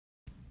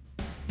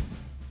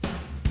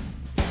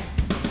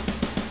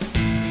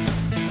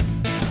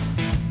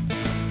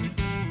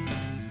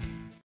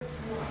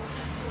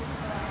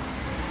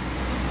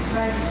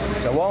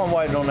So while I'm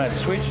waiting on that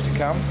switch to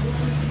come,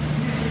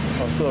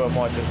 I thought I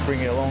might just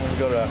bring you along. We've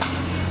got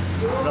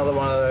another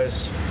one of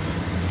those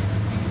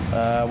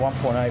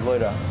 1.8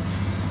 litre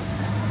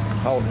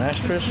Holden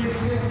Astras.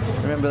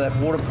 Remember that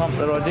water pump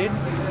that I did?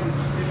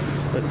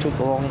 That took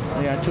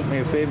took me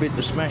a fair bit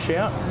to smash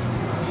out.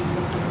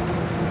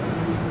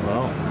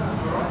 Well,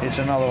 it's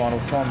another one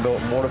of Tom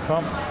Belton water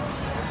pump,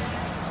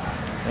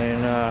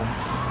 and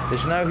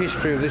there's no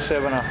history of this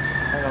having a.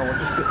 Hang on, we'll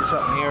just get this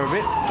up in the air a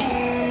bit.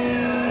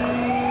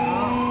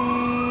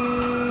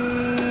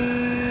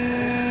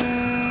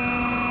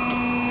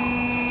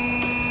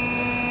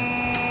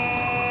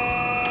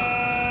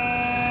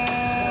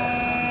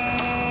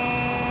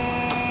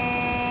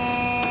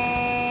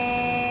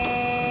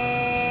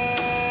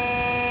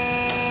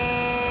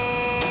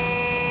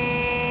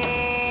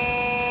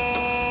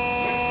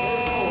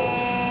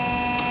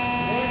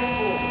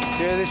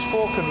 Yeah, there's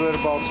 4 converter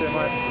bolts there,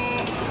 mate.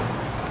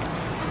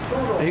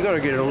 You got to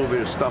get a little bit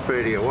of stuff out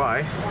of your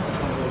way.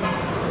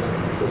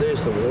 But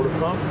there's the water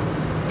pump.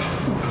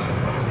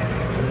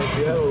 And if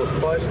you have a look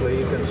closely,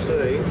 you can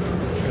see.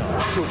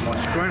 I tilt my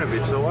screen a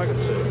bit so I can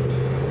see.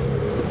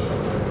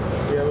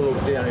 If you have a look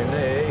down in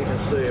there, you can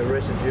see a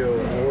residue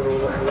of water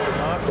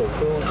mark or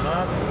coolant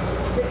mark.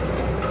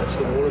 That's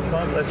the water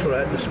pump. That's what I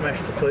had to smash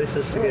to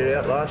pieces to get it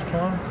out last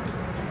time.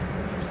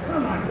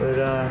 But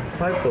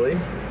hopefully.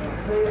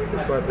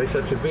 This won't be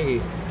such a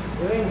biggie.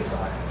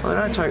 Well, they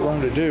don't take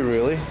long to do,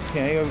 really. You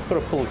know, you've got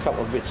to pull a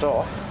couple of bits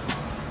off.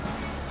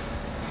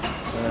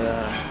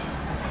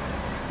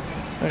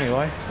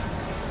 Anyway,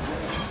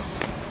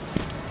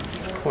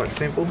 quite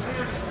simple.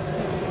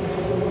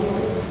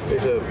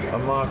 There's a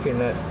mark in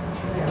that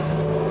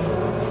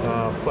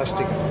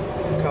plastic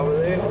cover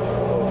there,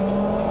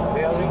 or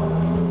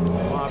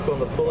housing. Mark on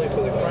the pulley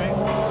for the crank.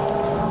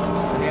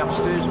 And the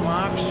upstairs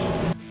marks.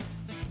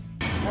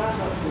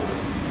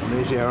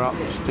 There's our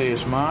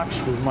upstairs marks.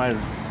 We've made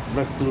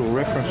little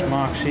reference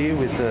marks here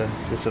with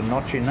there's a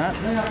notch in that,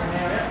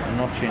 a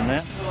notch in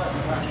that.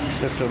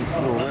 That's a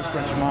little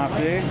reference mark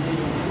there.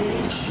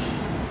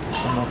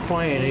 And the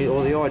plan,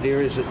 or the idea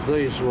is that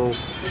these will,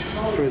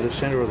 through the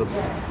centre of the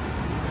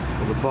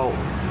bolt,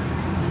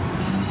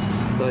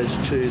 those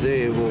 2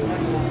 there will.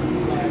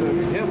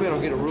 How about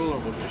I'll get a ruler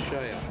and we'll just show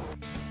you.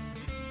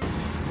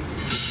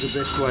 This is the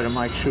best way to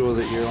make sure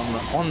that you're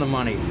on the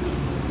money.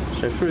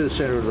 So through the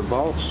centre of the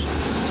bolts.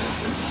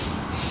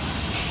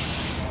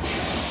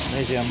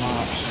 There's our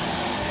marks.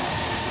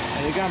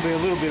 And they're going to be a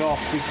little bit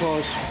off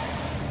because,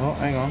 oh,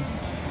 hang on.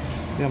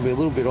 They're going to be a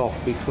little bit off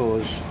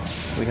because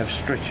we have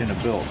stretch in the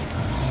belt.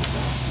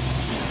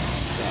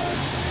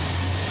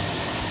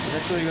 So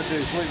that's all you got to do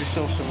is leave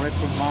yourself some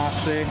reference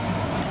marks there.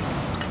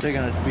 They're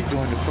going to be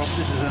joined across.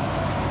 This is an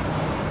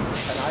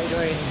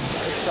 18,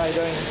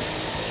 X18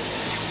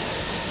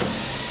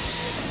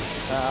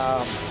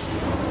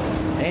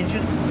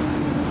 engine.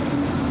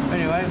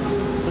 Anyway,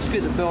 let's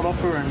get the belt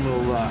upper and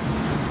we'll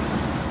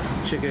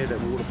check out that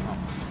water pump.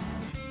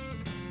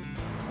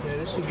 Yeah,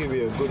 this will give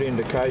you a good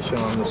indication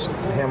on this,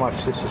 how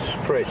much this is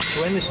stretched.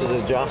 When this is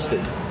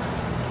adjusted,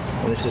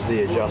 and this is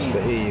the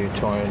adjuster here, you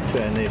try and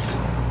turn this.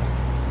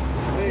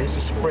 This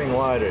is spring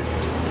loaded.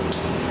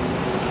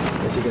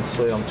 As you can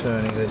see, I'm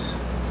turning this.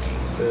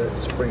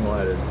 It's spring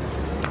loaded.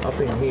 Up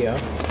in here, I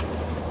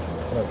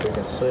don't know if you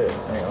can see it.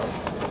 Hang on.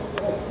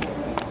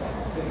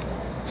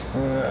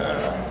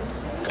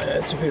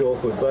 It's a bit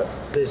awkward, but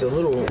there's a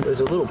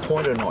little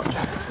pointer notch.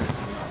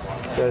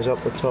 Goes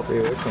up the top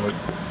here.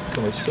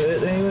 Can we see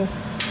it anywhere?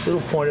 It's a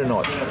little pointer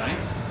notch,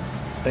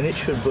 and it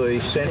should be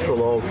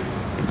central of.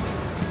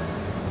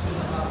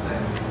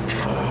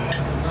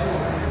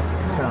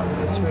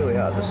 It's really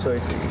hard to see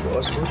for you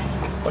guys.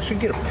 I should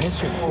get a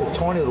pencil, a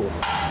tiny little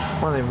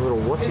one of them little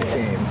what's it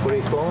cam? What do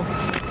you call them?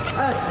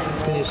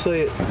 Can you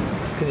see it?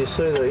 Can you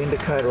see the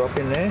indicator up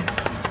in there?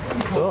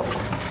 Oh.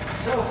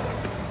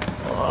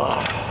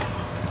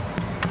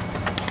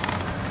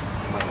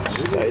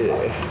 Stay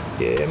there.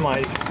 Yeah,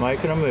 mate,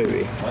 making a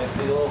movie.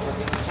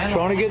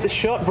 Trying to get the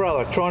shot,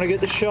 brother. Trying to get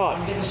the shot.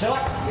 Get the shot?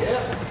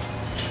 Yeah.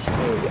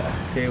 Here we go.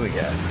 Here we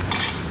go.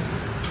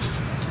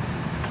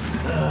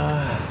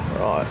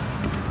 Right.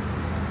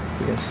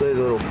 You can see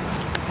the little,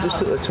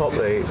 just at the top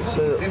there, you can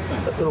see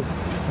that little,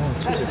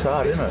 oh, it's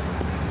hard, isn't it?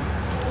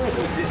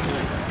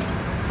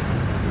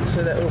 You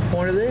see that little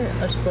pointer there?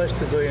 That's supposed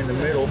to be in the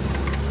middle.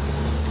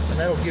 And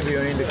that'll give you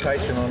an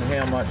indication on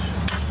how much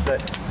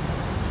that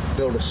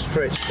belt is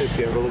stretched if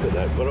you have a look at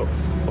that. But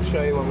I'll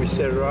show you when we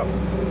set it up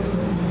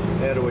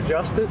how to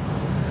adjust it.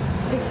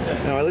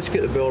 Anyway, let's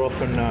get the belt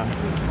off and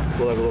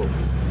we'll have a look.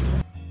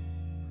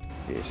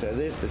 Yeah, so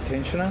there's the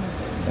tensioner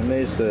and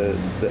there's the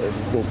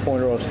little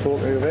pointer I was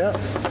talking about.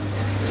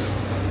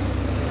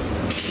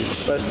 You're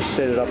supposed to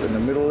set it up in the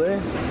middle there.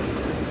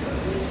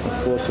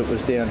 Of course it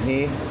was down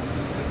here,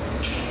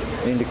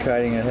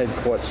 indicating it had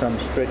quite some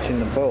stretch in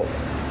the bolt.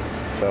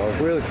 So I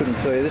really couldn't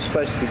tell you. This is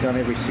supposed to be done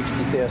every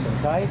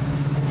 60,000 K.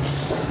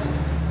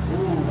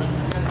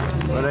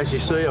 But as you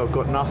see, I've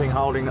got nothing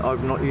holding,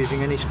 I'm not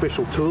using any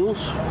special tools.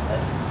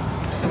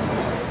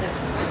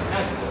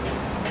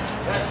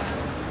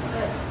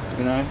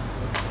 You know,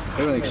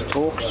 everything's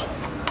Torx.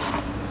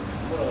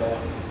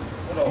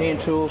 Hand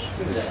tools,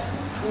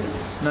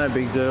 no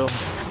big deal.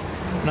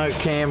 No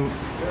cam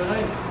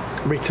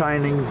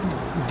retaining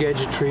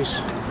gadgetries.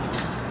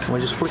 We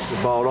just flick the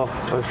bolt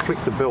off, or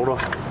flick the belt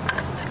off.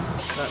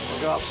 So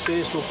we'll go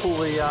upstairs, we'll pull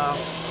the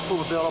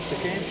belt off the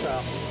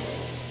camshaft.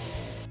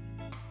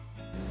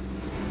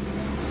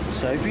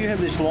 So if you have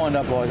this lined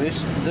up like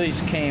this, these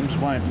cams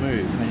won't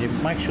move, and you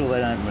make sure they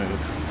don't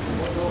move.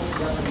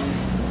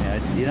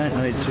 You don't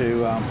need to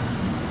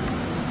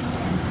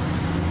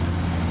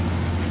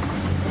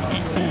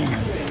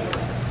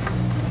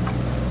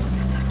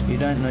you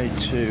don't need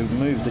to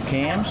move the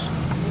cams.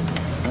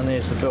 And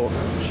there's the belt,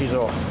 she's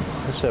off.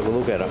 Let's have a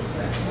look at her.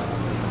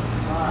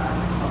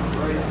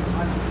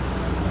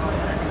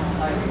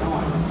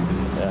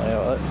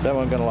 Yeah, that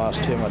one's going to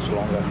last too much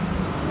longer.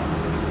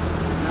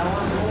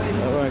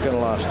 That won't going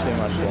to last too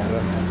much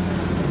longer.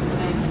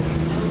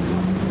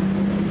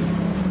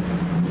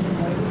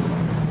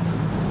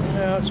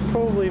 Now it's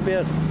probably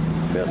about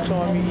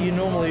time you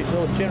normally,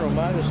 well, General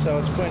Motors, so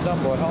it's been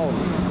done by Holden.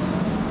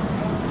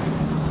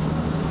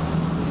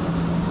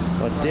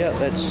 I doubt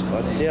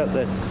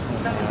that.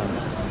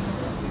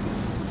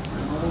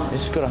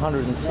 It's got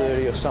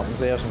 130 or something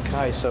thousand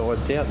K, so I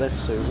doubt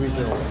that's the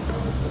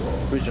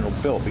original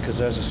belt, because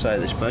as I say,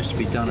 they're supposed to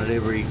be done at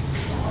every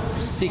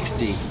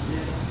 60.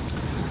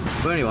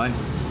 But anyway,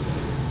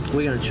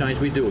 we're going to change.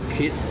 We do a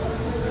kit.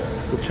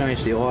 We'll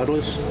change the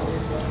idlers.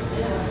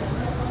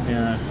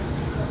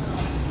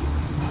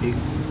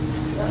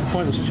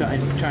 Pointless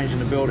changing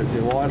the belt if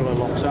the idler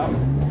locks up,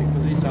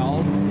 because it's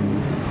old.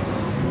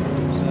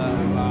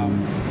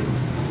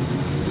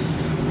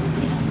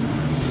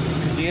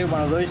 Because you get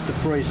one of these to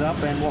freeze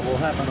up, and what will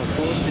happen, of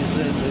course, is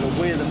that it'll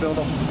wear the belt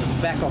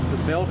back off the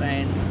belt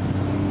and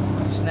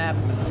snap.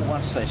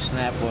 Once they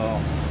snap,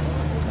 well,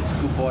 it's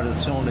goodbye to the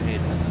cylinder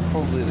head.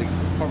 Probably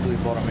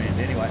the bottom end.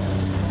 Anyway,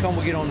 come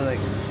we'll get onto that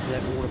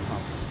water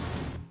pump.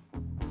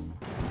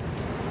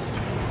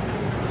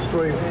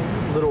 3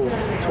 little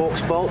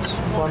Torx bolts,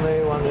 one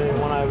there, one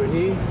over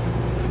here.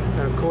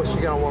 And of course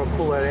you're going to want to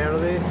pull that out of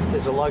there.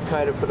 There's a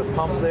locator for the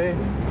pump there.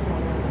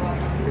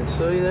 You can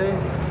see there.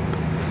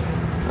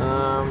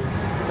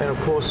 And of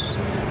course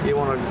you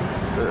want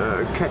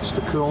to catch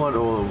the coolant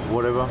or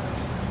whatever,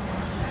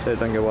 so it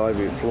doesn't go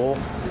over your floor.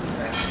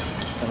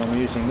 And I'm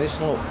using this.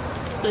 Look,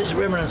 there's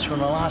remnants from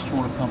the last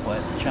water pump I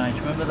had to change.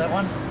 Remember that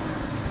one?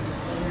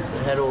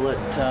 It had all that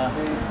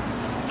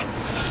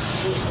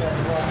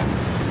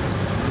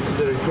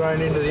that had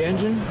grown into the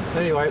engine.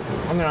 Anyway,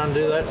 I'm going to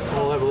undo that and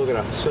I'll have a look at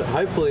it. So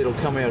hopefully it'll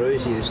come out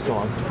easy this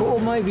time. Or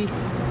maybe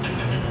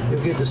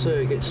you'll get to see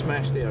it get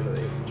smashed out of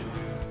there.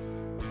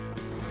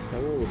 So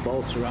all the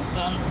bolts are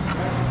undone.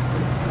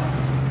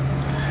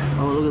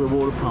 Oh, look at the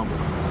water pump.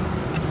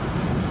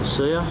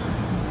 See ya?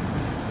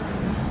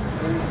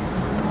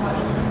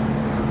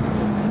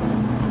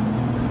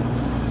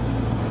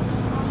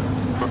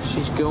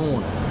 She's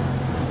gone.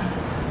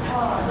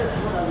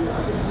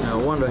 Now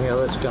I wonder how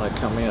that's going to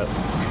come out.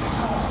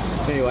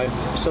 Anyway,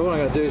 so what I'm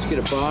going to do is get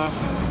a bar.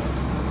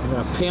 I'm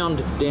going to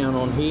pound down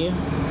on here,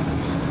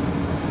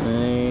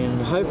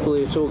 and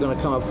hopefully it's all going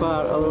to come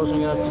apart. Otherwise I'm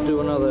going to have to do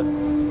another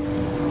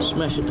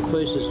smash it to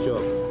pieces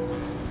job.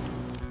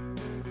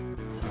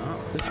 Oh,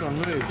 this one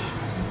moves.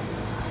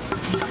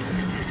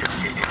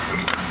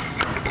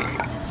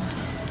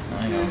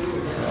 Hang on.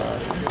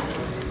 Right.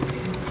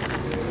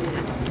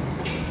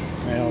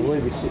 Now I'll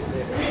leave it sit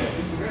there.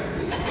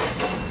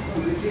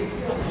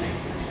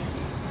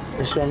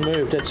 This one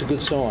moved, that's a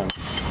good sign.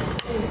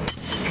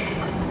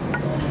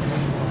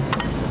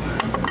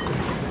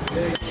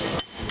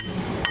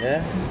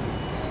 Yeah?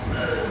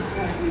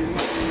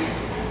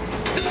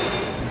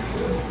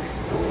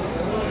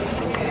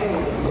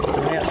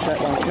 Out that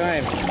one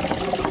came.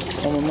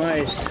 I'm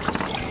amazed.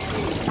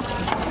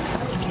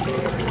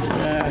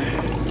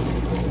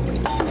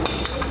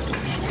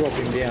 Drop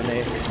him down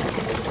there.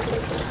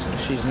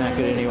 She's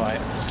knackered anyway.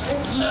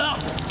 No!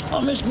 I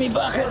missed me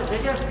bucket!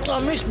 I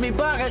missed me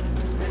bucket!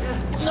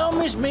 No,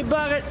 miss me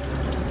bucket.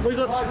 We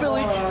got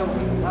spillage.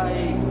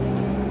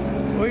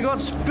 We got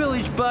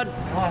spillage, bud.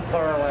 I'll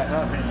borrow that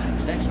half inch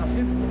extension off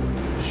you.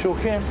 Sure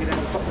can. Get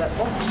out of that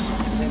box.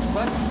 Thanks,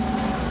 bud.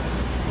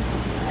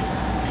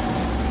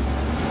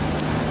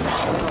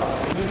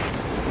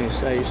 Yeah,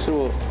 so you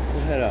saw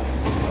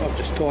I've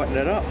just tightened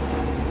it up.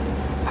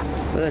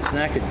 But that's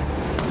knackered.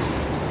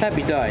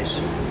 Happy days.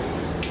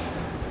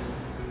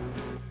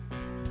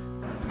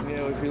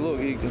 Yeah, if you look,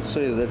 you can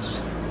see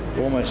that's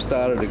almost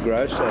started to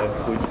grow, so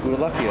we were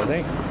lucky, I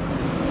think.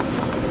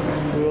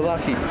 We were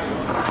lucky.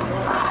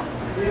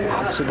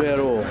 That's about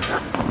all.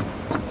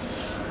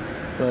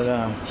 But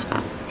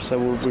so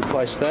we'll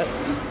replace that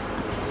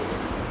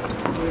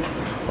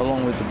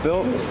along with the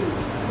belt,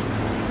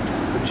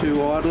 the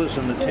 2 idlers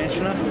and the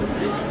tensioner,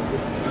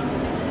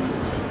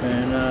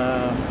 and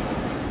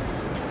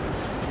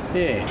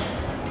yeah,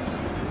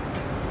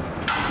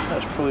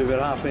 that's probably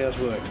about half hour's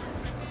work.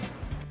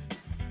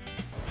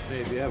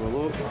 If you have a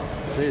look,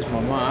 there's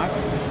my mark.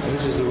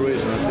 This is the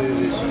reason I do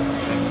this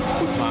and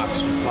put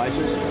marks in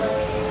places,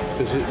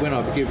 because when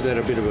I give that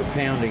a bit of a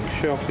pounding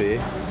shock there,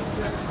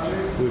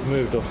 we've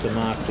moved off the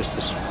mark just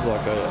as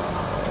like what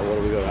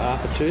have we got, a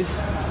half a tooth.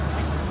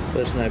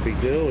 That's no big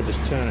deal, we'll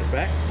just turn it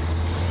back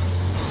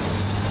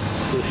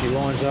until she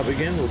lines up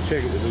again. We'll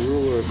check it with the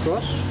ruler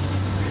across,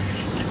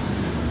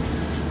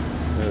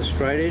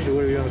 straight edge or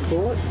whatever you want to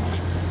call it,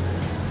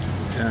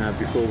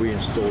 before we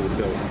install the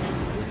belt,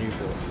 the new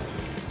belt.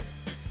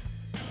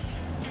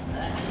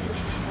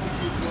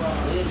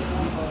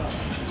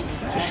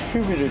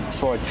 Distributed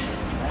by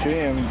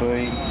GMB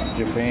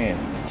Japan.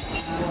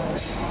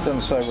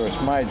 Doesn't say where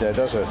it's made though,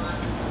 does it?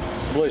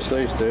 At least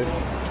these do.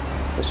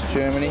 That's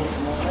Germany.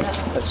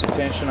 That's the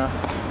tensioner.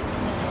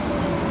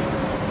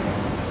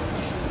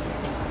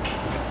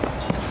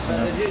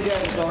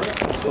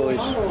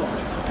 Pulleys.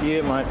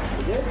 Yeah, mate.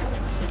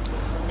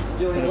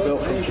 And a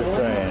belt from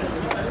Japan.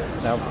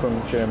 Now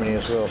from Germany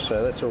as well,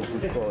 so that's all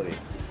good quality.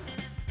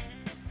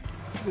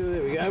 So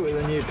there we go with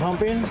the new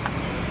pump in.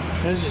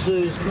 As you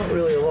see, there's not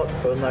really a lot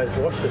on those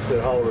washers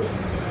that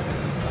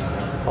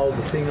hold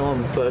the thing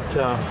on, but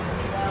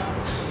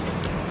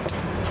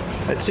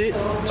that's it.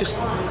 Just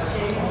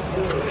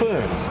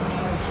firm.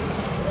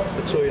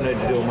 That's all you need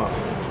to do them up.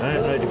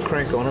 You don't need to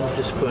crank on them,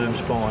 just firm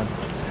spine.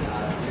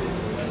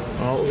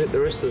 Alright, we'll get the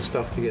rest of the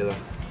stuff together.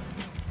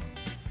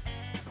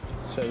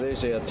 So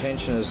there's our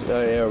tensioners,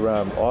 our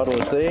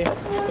idlers there.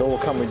 They all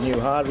come with new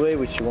hardware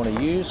which you want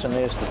to use, and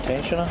there's the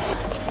tensioner.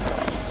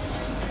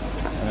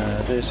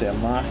 There's our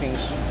markings.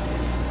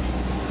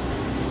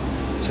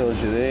 It tells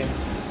you there.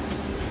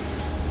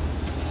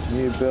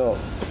 New belt.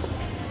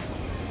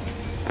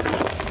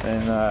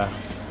 And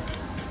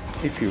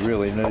if you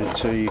really needed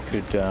to, you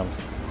could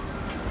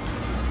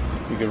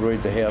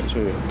read the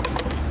how-to.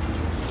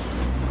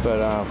 But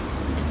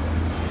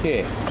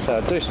yeah, so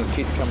a decent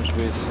kit comes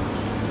with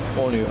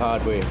all new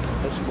hardware.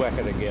 Let's whack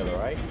it together,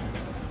 eh?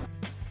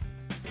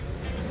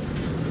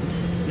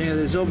 Now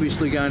there's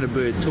obviously going to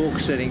be a torque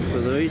setting for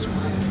these.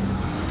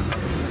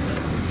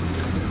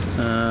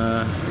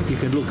 You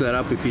can look that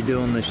up if you're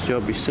doing this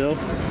job yourself.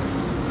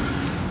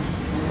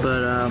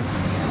 But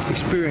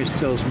experience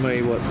tells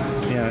me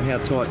how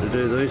tight to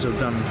do these. I've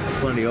done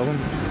plenty of them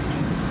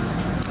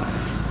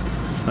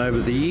over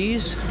the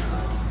years.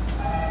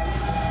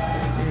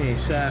 Yeah,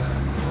 so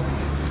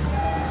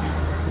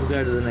we'll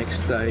go to the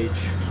next stage.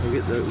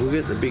 We'll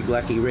get the big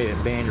lucky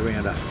band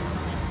around her.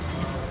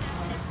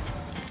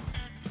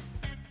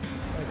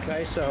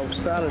 Okay, so I've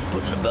started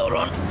putting the belt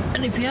on,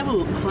 and if you have a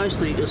look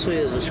closely, you'll see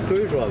there's a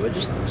screwdriver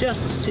just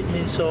sitting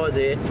inside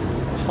there,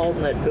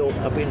 holding that belt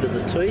up into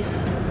the teeth.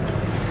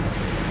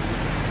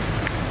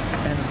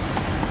 And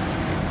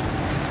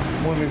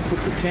when we put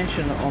the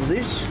tension on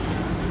this,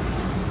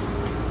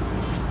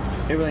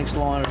 everything's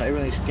lining,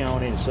 everything's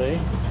going in, see?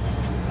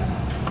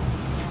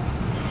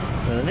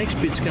 Now the next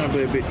bit's going to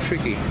be a bit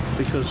tricky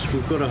because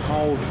we've got to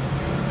hold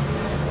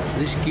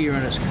this gear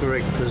in its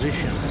correct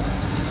position.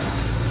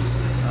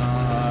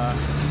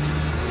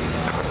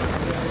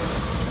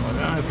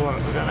 I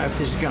don't know if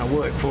this is going to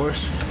work for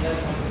us.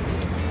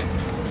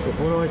 But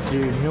what I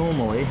do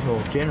normally,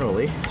 or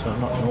generally, so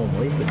not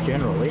normally, but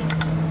generally,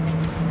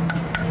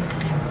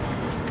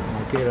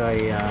 I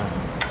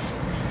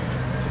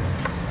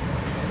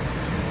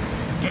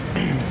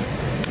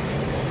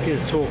get a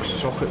torque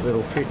socket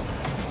that'll fit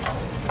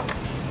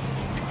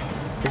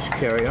this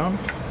carry on.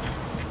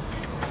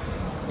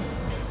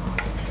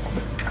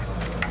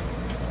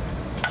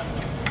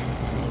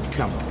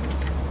 Come on.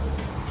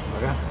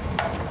 Okay.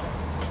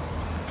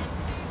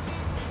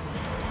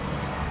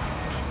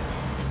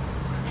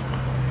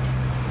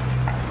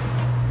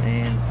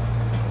 And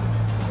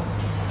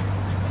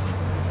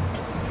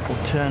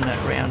we'll turn that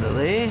round to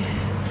there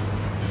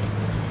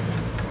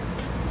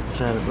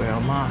so that where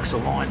our marks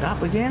are lined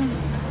up again,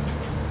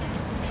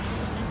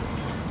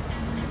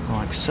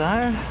 like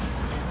so.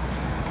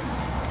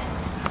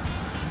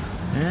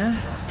 Yeah.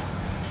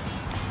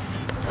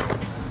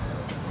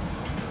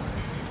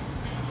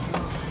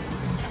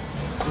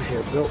 Push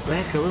our belt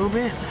back a little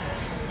bit.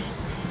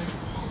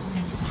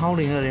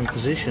 Holding that in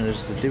position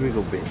is the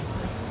difficult bit.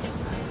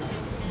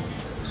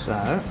 So,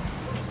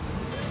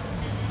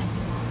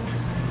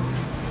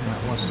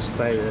 it wants to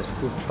stay there, it's a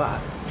good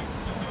butt.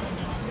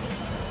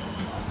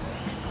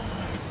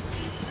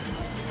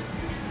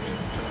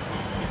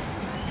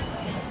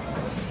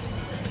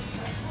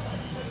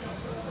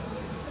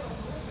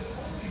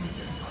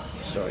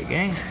 Sorry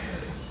gang,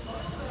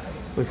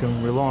 we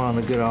can rely on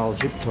a good old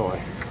zip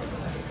tie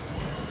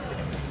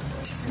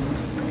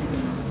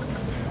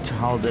to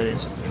hold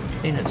that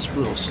in its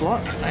little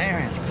slot there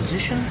in its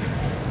position,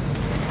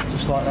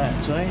 just like that,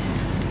 see?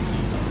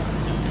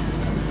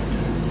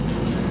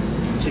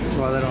 Zip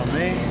tie that on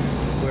there,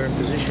 we're in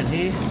position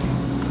here.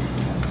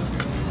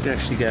 It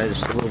actually goes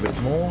just a little bit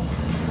more.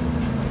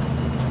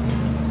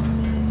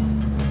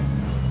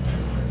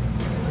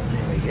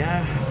 There we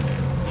go.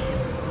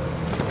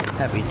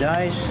 Happy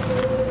days.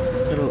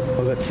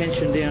 I've got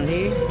tension down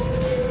here,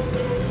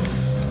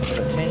 I've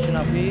got tension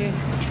up here.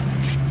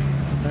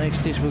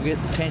 Next is we'll get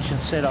the tension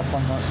set up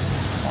on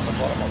the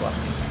bottom of it.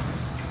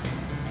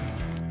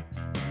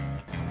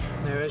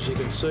 Now as you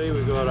can see,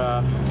 we've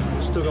got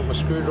still got my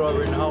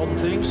screwdriver in holding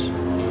things.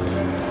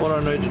 What I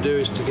need to do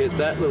is to get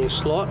that little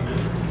slot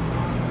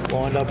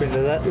lined up into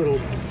that little,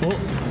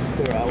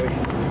 where are we?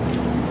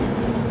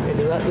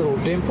 Into that little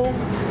dimple.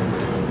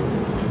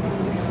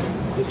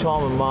 The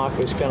timer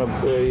marker is going to,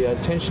 the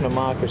tensioner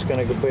marker is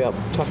going to be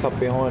tuck up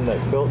behind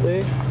that belt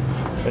there,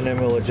 and then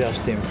we'll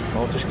adjust him.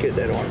 I'll just get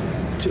that on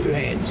 2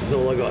 hands, is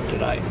all I got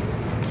today.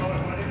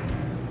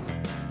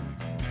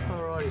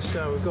 Alrighty,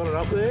 so we've got it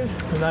up there,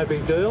 no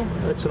big deal.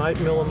 That's an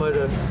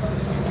 8mm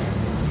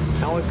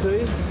Allen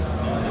key.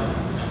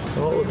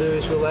 And what we'll do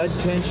is we'll add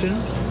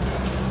tension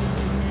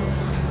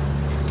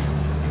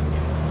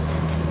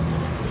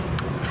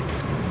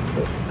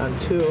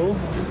until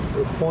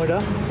the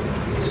pointer,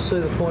 did you see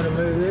the pointer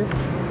move there?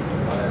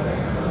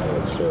 I'm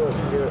not sure if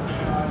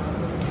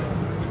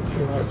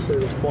you might see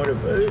the pointer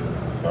move.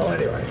 Well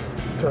anyway,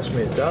 trust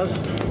me it does.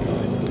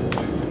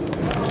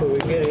 So we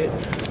get it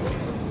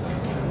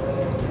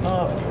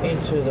up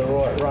into the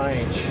right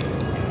range.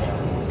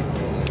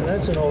 And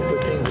that's an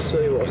awkward thing to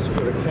see whilst you've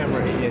got a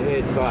camera in your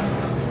head, but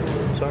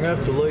so I'm going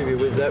to have to leave you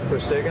with that for a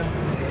second,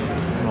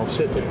 and I'll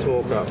set the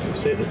torque up,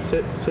 set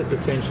the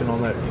tension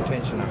on that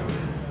tensioner.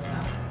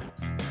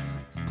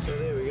 So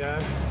there we go,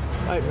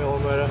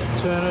 8mm,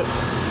 turn it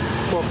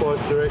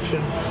clockwise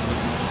direction.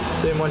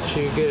 Then once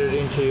you get it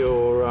into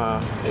your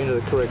into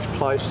the correct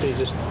place, you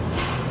just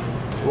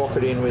lock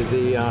it in with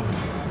the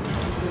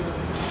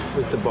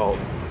bolt.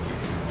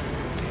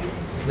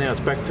 Now it's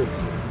back to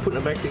putting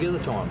it back together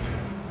time.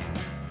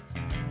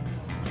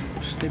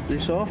 Snip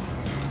this off.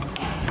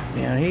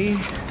 Down here,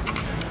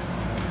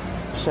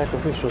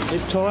 sacrificial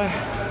zip tie.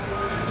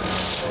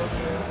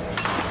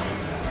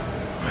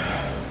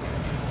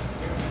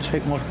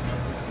 Take my,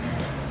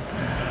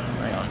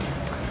 hang on.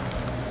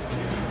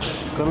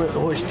 Gotta let the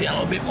hoist down a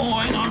little bit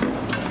more, hang on.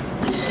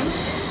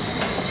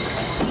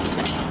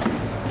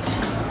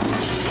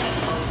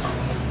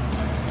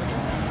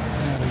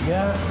 There we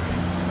go.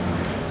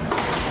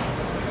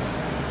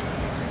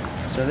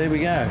 So there we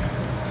go.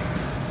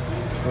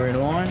 We're in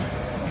line.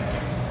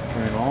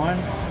 We're in line.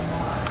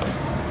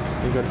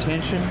 We've got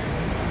tension.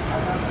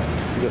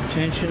 We've got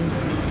tension.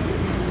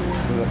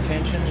 We've got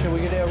tension. Shall we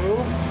get our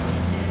rule?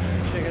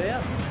 Check it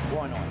out.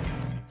 Why not?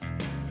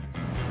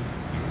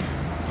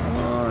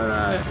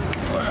 Alright.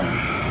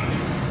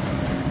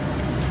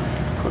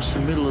 Across the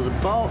middle of the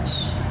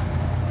bolts.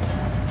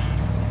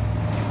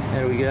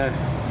 There we go.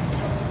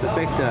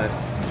 Perfecto.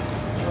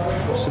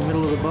 Across the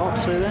middle of the bolt.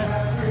 See that?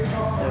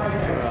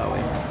 Where are we?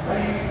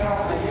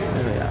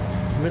 There we are.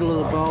 Middle of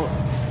the bolt.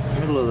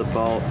 Middle of the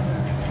bolt.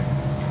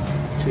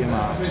 2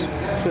 marks.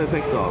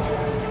 Perfecto.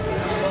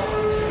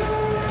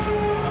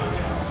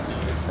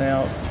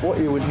 Now, what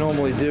you would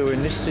normally do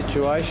in this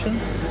situation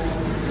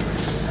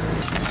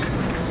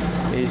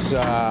is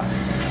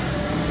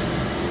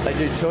they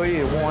do tell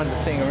you to wind the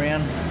thing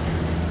around,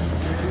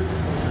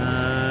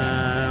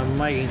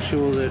 making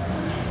sure that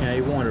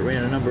you wind it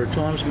around a number of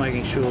times,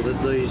 making sure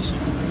that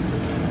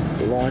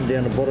the line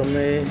down the bottom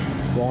there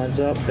lines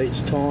up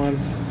each time,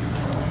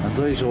 and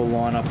these all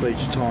line up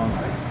each time.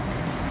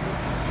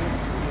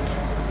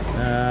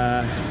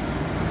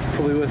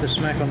 Probably worth a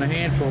smack on the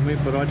hand for me,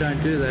 but I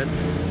don't do that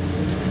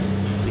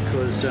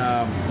because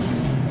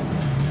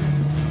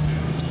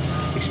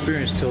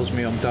experience tells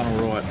me I'm done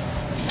all right.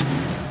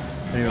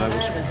 Anyway,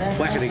 we'll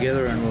whack it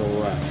together and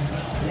we'll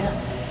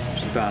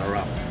start her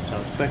up. So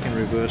it's back in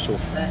reversal.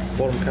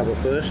 Bottom cover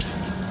first.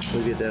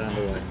 We'll get that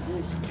underway.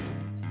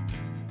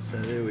 So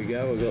there we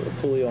go. We've got the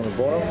pulley on the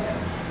bottom.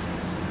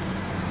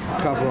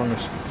 Cover on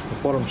this, the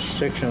bottom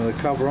section of the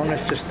cover on.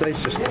 These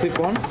just clip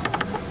on.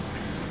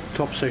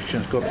 Top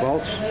section's got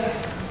bolts.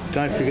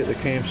 Don't forget the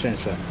cam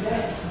sensor.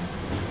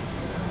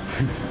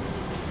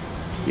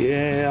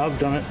 Yeah, I've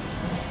done it.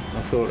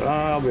 I thought, oh,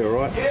 I'll be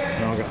alright.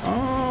 And I'll go,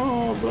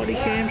 oh, bloody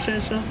cam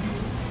sensor.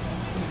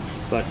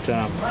 But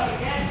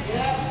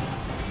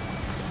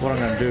what I'm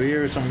going to do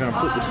here is I'm going to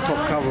put this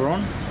top cover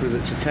on with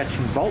its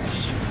attaching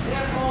bolts,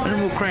 and then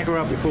we'll crank her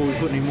up before we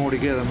put any more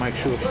together and make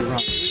sure she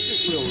runs.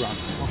 It will run.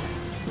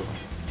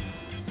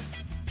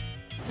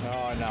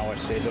 Oh, I know I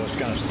said I was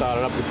going to start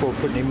it up before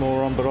putting any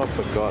more on, but I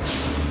forgot.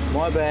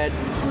 My bad.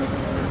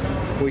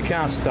 We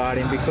can't start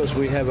him because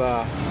we have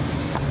a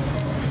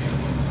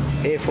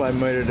airflow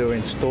meter to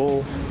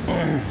install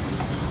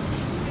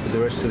with the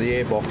rest of the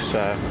airbox.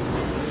 So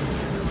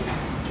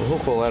we'll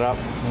hook all that up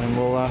and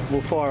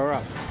we'll fire her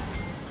up.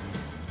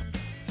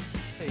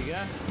 There you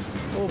go.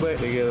 All back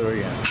together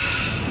again.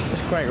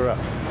 Let's crank her up.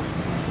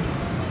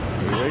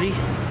 Are you ready?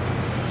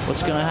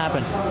 What's going to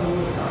happen?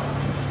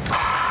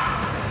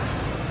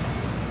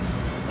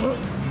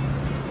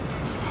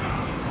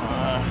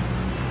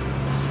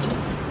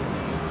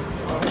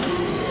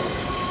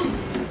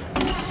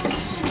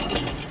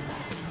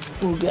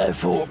 We'll go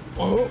for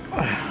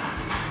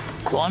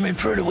climbing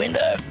through the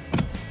window.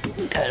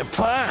 Go to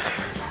park.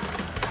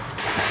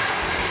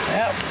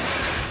 Out.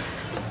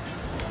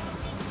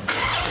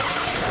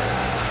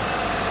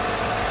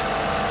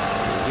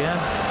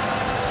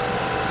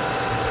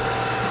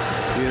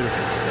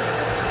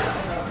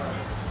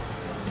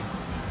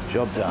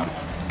 Job done.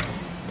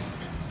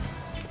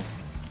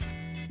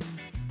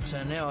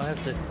 So now I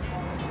have to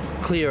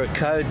clear a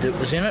code that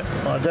was in it.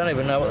 I don't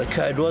even know what the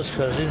code was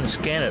because I didn't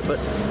scan it, but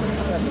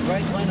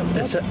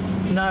it's a,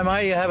 no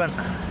mate, you haven't.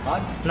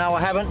 What? No,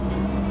 I haven't.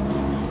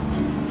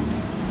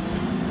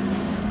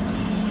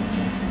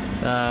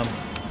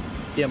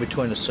 Down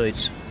between the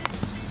seats.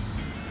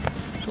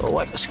 So I'll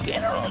whack the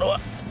scanner onto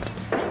it.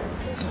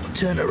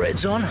 Turn the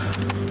reds on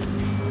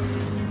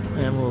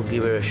and we'll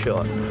give it a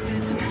shot.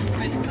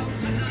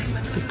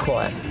 Be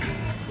quiet.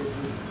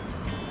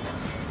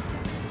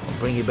 I'll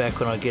bring you back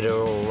when I get it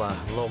all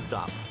logged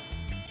up.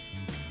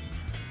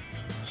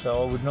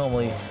 So I would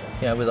normally,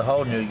 you know, with a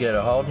Holden you get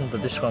a Holden,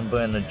 but this one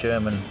being the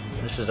German,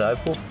 this is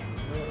Opel.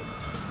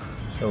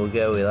 So we'll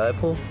go with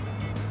Opel.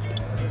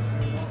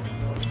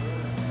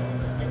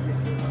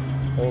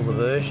 All the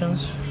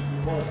versions.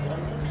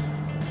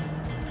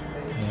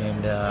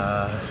 And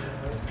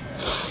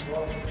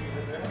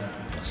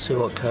see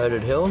what code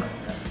it held.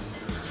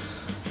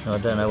 I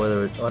don't know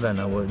whether it,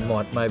 it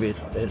might, maybe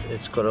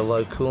it's got a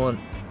low coolant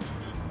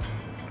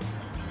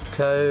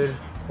code,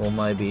 or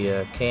maybe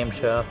a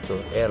camshaft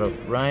or out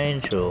of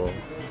range, or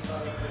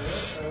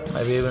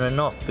maybe even a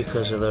knock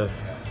because of the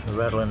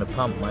rattle in the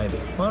pump maybe.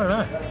 I don't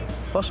know,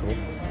 possible.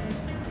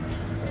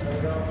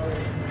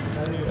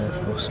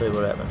 We'll see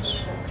what happens.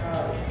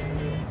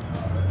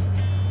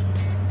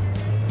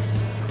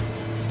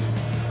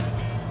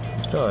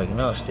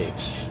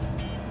 Diagnostics.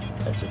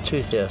 That's a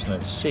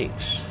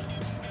 2006.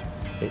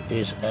 It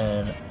is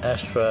an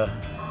Astra,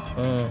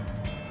 I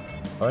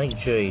think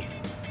G.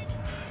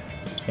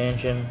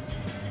 Engine.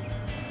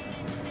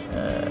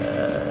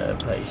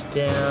 Page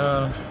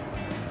down.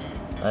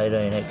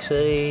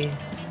 18XE.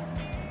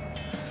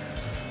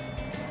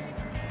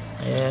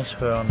 Yes,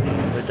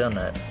 we've done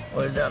that.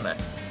 We've done that.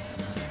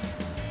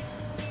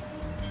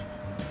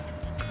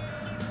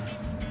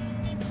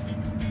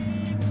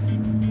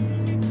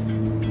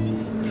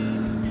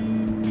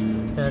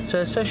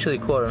 It's actually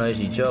quite an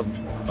easy job.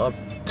 I've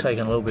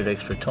taken a little bit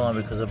extra time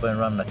because I've been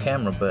running the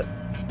camera, but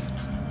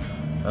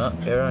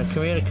error in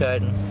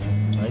communicating.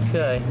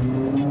 Okay,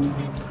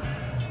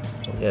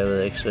 we'll go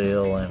with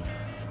XEL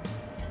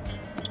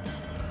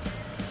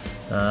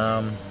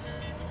then.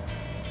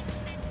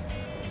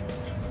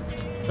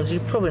 You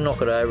probably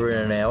knock it over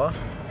in an hour,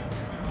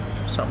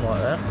 something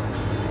like that.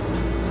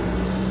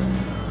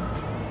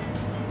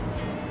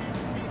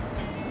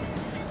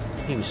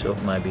 Give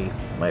yourself maybe.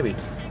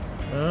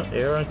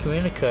 Error in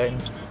communicating.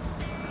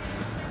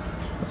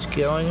 What's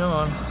going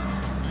on?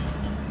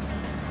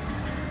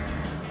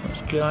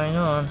 What's going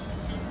on?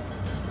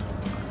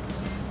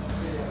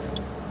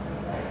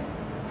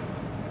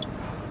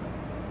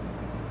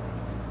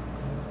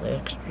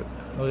 Extra.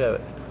 We'll go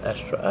with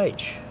Astra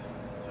H.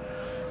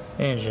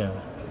 Engine.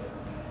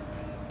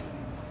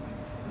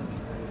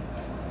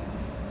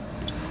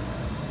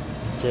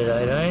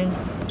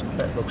 Z18.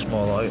 That looks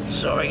more like it.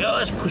 Sorry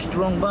guys, pushed the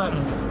wrong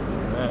button.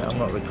 No, I'm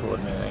not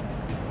recording anything.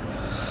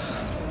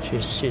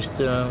 Choose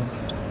system.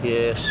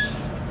 Yes.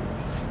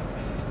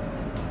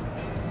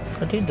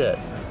 I did that.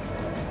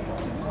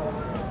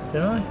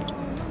 Didn't I?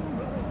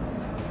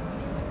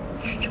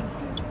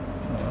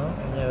 Alright,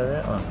 I'll go with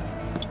that one.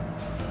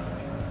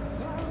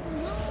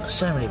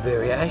 So many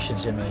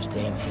variations in these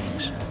damn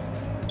things.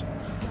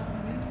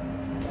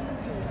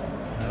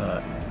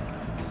 Alright.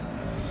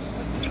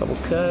 Trouble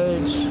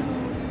codes.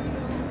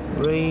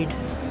 Read.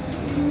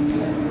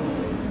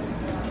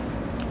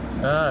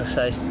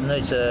 So it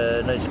needs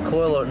a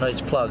coil or it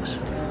needs plugs.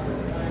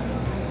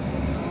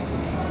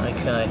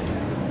 Okay,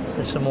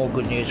 there's some more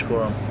good news for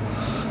them.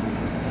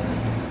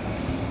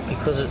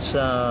 Because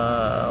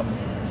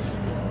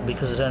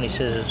it only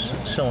says it's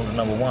cylinder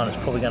number 1, it's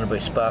probably going to be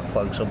spark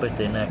plugs. I bet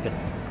they're knackered.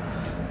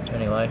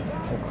 Anyway,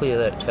 we'll clear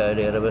that code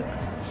out of it.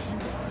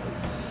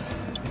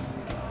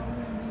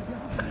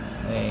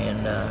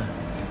 And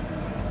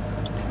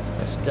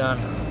that's done.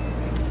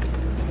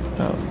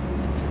 Oh.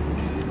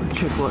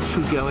 Check light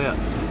should go out.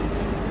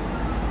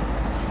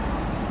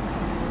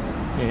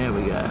 There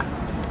we go.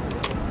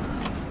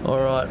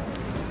 Alright.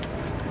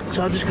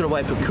 So I've just got to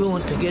wait for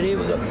coolant to get here.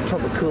 We've got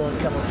proper coolant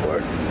coming for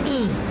it.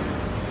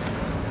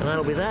 And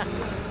that'll be that.